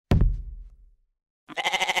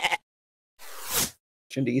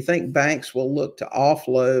Do you think banks will look to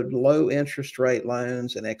offload low interest rate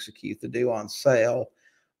loans and execute the due on sale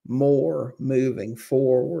more moving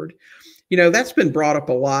forward? That's been brought up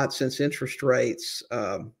a lot since interest rates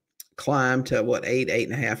climbed to what,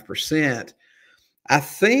 8.5%. I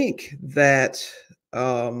think that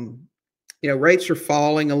rates are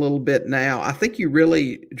falling a little bit now. I think you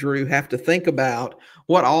really, Drew, have to think about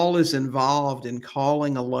what all is involved in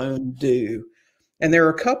calling a loan due. And there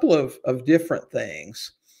are a couple of different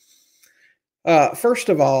things. First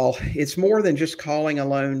of all, it's more than just calling a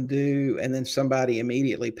loan due and then somebody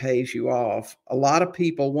immediately pays you off. A lot of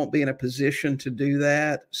people won't be in a position to do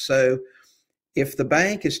that. So if the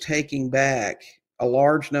bank is taking back a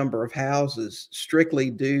large number of houses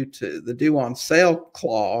strictly due to the due on sale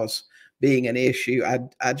clause being an issue,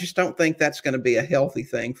 I just don't think that's going to be a healthy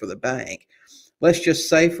thing for the bank. Let's just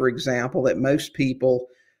say, for example, that most people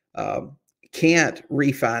can't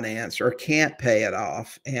refinance or can't pay it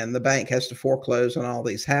off, and the bank has to foreclose on all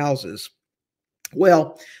these houses.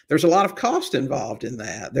 Well, there's a lot of cost involved in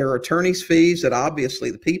that. There are attorney's fees that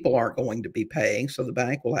obviously the people aren't going to be paying, so the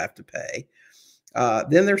bank will have to pay.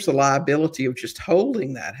 Then there's the liability of just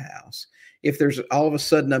holding that house. If there's all of a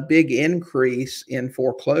sudden a big increase in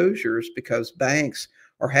foreclosures because banks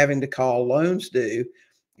are having to call loans due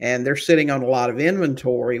and they're sitting on a lot of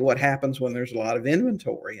inventory, what happens when there's a lot of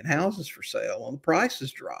inventory and houses for sale? Well, the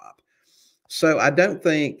prices drop. So I don't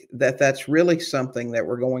think that that's really something that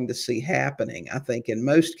we're going to see happening. I think in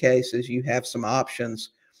most cases you have some options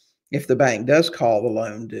if the bank does call the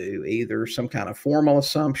loan due, either some kind of formal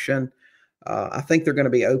assumption. I think they're going to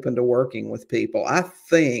be open to working with people. I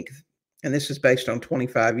think, and this is based on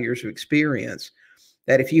 25 years of experience,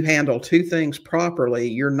 that if you handle two things properly,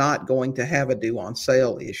 you're not going to have a due on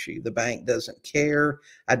sale issue. The bank doesn't care.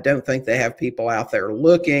 I don't think they have people out there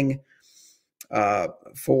looking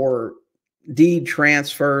for deed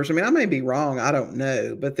transfers. I mean, I may be wrong. I don't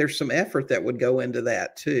know, but there's some effort that would go into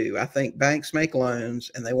that too. I think banks make loans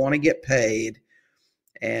and they want to get paid,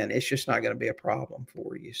 and it's just not going to be a problem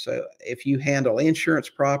for you. So if you handle insurance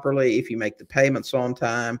properly, if you make the payments on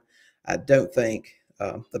time, I don't think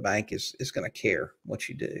the bank is going to care what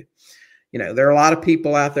you do. There are a lot of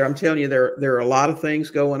people out there. I'm telling you, there are a lot of things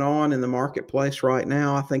going on in the marketplace right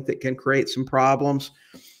now, I think, that can create some problems.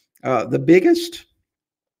 The biggest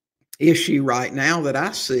issue right now that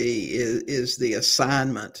I see is the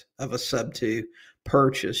assignment of a sub-2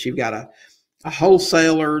 purchase. You've got a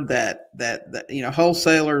wholesaler that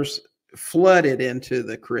wholesalers flooded into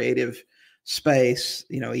the creative space,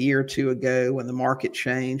 a year or two ago when the market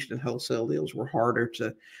changed and wholesale deals were harder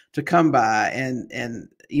to come by. And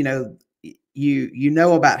you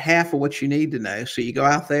know about half of what you need to know. So you go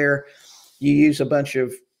out there, you use a bunch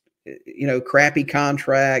of crappy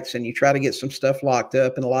contracts, and you try to get some stuff locked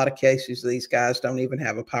up. In a lot of cases, these guys don't even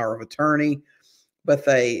have a power of attorney, but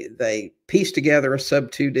they piece together a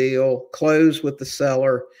sub-2 deal, close with the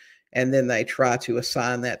seller, and then they try to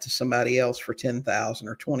assign that to somebody else for $10,000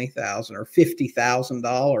 or $20,000 or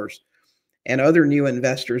 $50,000. And other new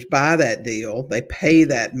investors buy that deal, they pay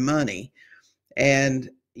that money, and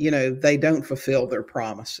they don't fulfill their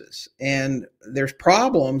promises. And there's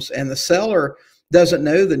problems, and the seller doesn't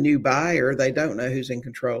know the new buyer. They don't know who's in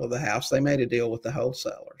control of the house. They made a deal with the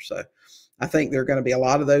wholesaler. So I think there are going to be a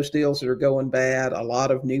lot of those deals that are going bad, a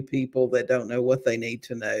lot of new people that don't know what they need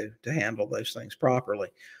to know to handle those things properly.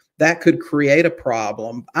 That could create a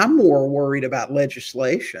problem. I'm more worried about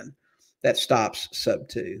legislation that stops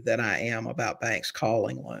sub-2 than I am about banks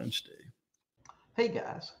calling loans due. Hey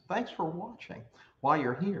guys, thanks for watching. While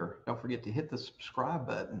you're here, don't forget to hit the subscribe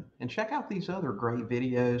button and check out these other great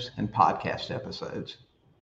videos and podcast episodes.